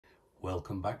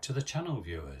Welcome back to the channel,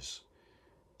 viewers.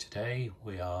 Today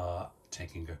we are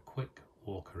taking a quick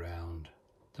walk around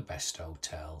the best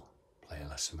hotel,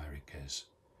 Playas Americas.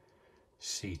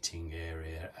 Seating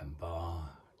area and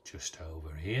bar just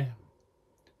over here,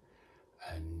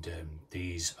 and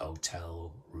these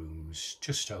hotel rooms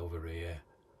just over here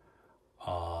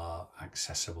are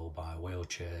accessible by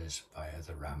wheelchairs via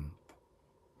the ramp,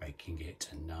 making it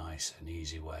a nice and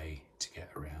easy way to get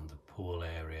around the pool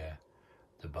area,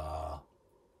 the bar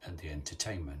and the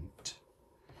entertainment.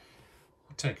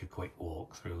 We'll take a quick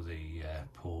walk through the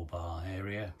pool bar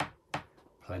area.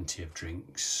 Plenty of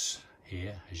drinks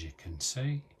here, as you can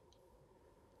see.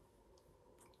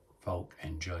 Folk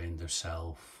enjoying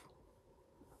themselves,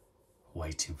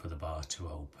 waiting for the bar to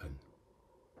open.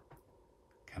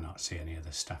 Cannot see any of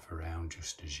the staff around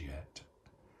just as yet.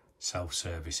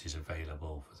 Self-service is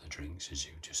available for the drinks, as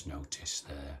you just noticed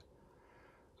there.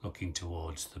 Looking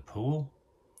towards the pool.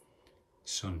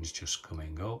 Sun's just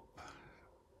coming up.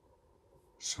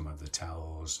 Some of the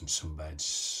towels and some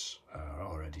beds are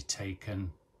already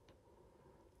taken.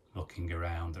 Looking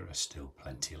around, there are still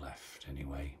plenty left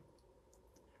anyway.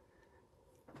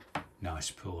 Nice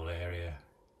pool area,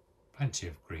 plenty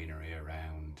of greenery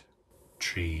around,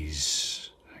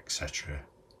 trees, etc.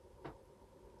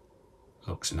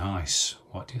 Looks nice.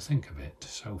 What do you think of it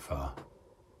so far?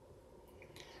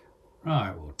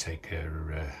 Right, we'll take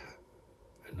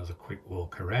another quick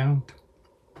walk around.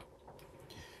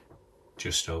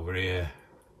 Just over here,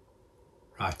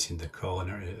 right in the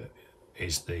corner,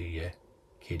 is the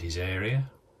kiddies area.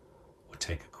 We'll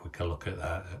take a quicker look at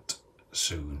that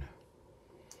soon.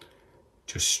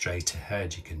 Just straight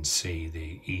ahead you can see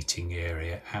the eating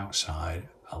area outside,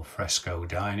 al fresco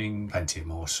dining, plenty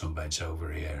more sunbeds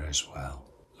over here as well.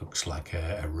 Looks like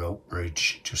a rope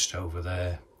bridge just over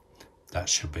there. That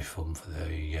should be fun for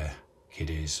the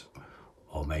kiddies,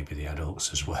 or maybe the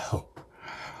adults as well.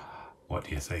 What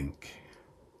do you think?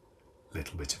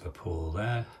 Little bit of a pool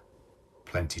there.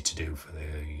 Plenty to do for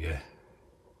the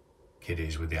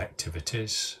kiddies with the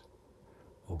activities.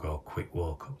 We'll go a quick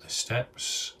walk up the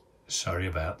steps. Sorry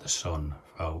about the sun,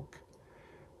 folk.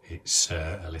 It's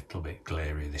a little bit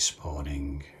glary this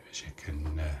morning, as you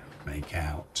can make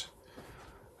out,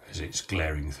 as it's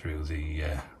glaring through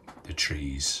the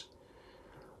trees.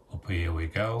 Up here we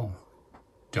go.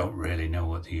 Don't really know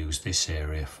what they use this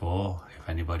area for. If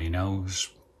anybody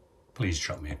knows, please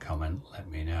drop me a comment, let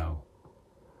me know.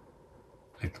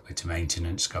 Little bit of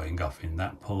maintenance going off in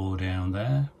that pool down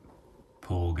there.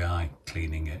 Pool guy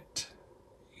cleaning it.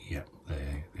 Yep,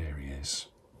 there he is.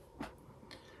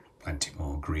 Plenty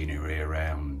more greenery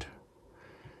around.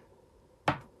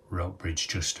 Rope bridge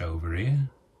just over here.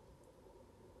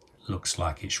 Looks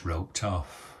like it's roped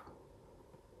off.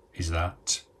 Is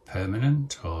that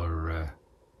permanent, or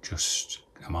just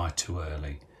am I too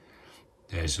early?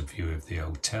 There's a view of the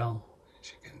hotel,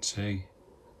 as you can see,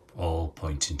 all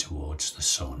pointing towards the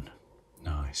sun.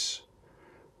 Nice.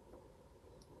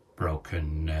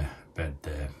 Broken bed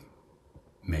there.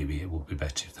 Maybe it will be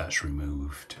better if that's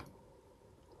removed.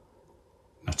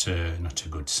 Not a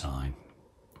good sign.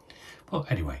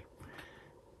 But anyway,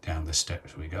 down the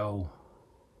steps we go,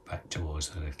 back towards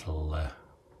the little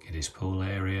kiddies pool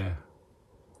area.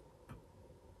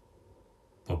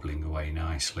 Bubbling away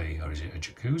nicely, or is it a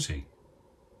jacuzzi?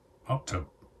 Hot tub?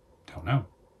 Don't know.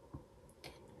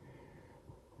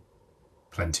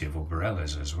 Plenty of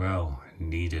umbrellas as well,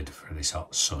 needed for this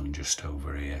hot sun just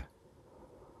over here.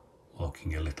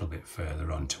 Walking a little bit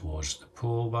further on towards the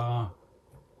pool bar,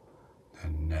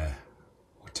 then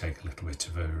we'll take a little bit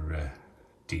of a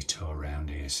detour around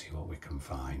here, see what we can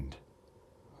find.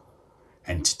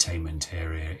 Entertainment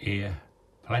area here,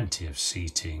 plenty of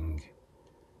seating,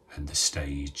 and the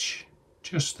stage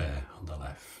just there on the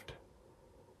left.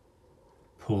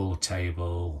 Pool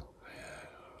table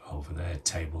over there,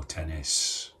 table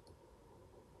tennis.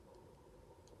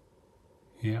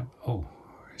 Yeah, oh,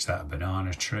 is that a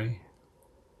banana tree?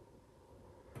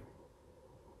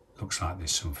 Looks like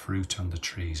there's some fruit on the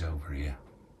trees over here.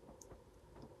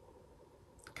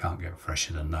 Can't get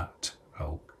fresher than that,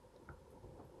 folk.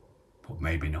 But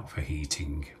maybe not for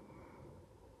heating.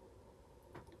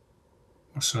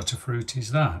 What sort of fruit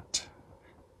is that?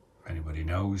 If anybody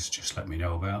knows, just let me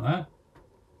know about that.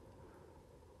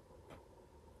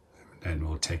 Then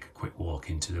we'll take a quick walk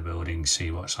into the building,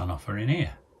 see what's on offer in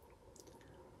here.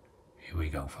 Here we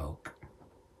go, folk.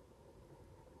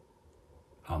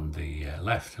 On the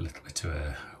left, a little bit of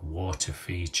a water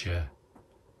feature,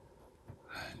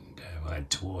 and we'll head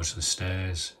towards the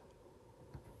stairs.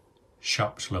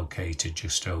 Shops located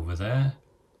just over there,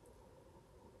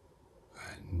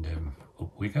 and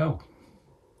up we go.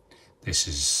 This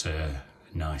is a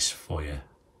nice foyer,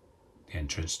 the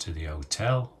entrance to the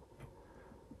hotel.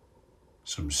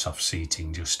 Some soft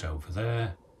seating just over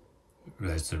there.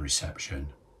 There's the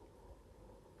reception.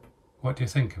 What do you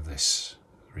think of this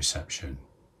reception?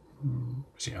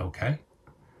 Is it okay?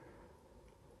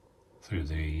 Through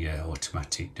the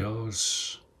automatic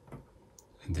doors.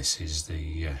 And this is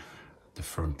the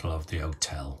frontal of the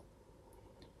hotel.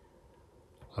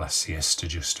 La Siesta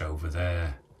just over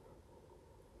there.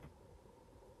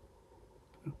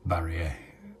 Barrier.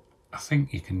 I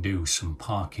think you can do some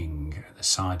parking at the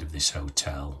side of this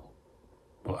hotel,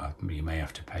 but you may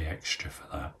have to pay extra for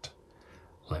that.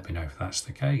 Let me know if that's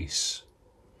the case.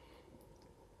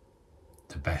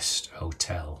 The best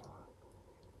hotel.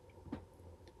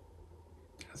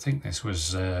 I think this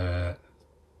was the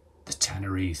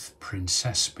Tenerife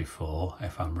Princess before.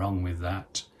 If I'm wrong with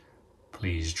that,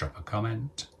 please drop a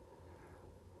comment.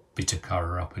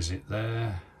 Bittercorer opposite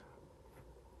there.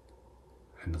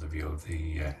 Another view of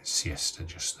the Siesta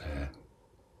just there.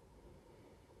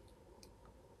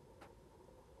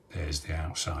 There's the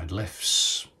outside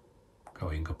lifts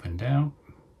going up and down.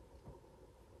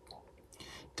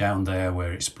 Down there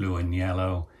where it's blue and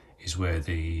yellow is where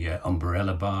the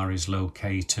umbrella bar is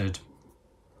located.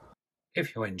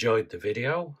 If you enjoyed the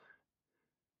video,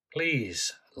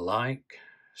 please like,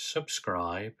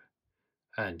 subscribe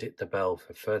and hit the bell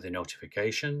for further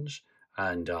notifications,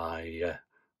 and I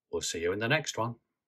will see you in the next one.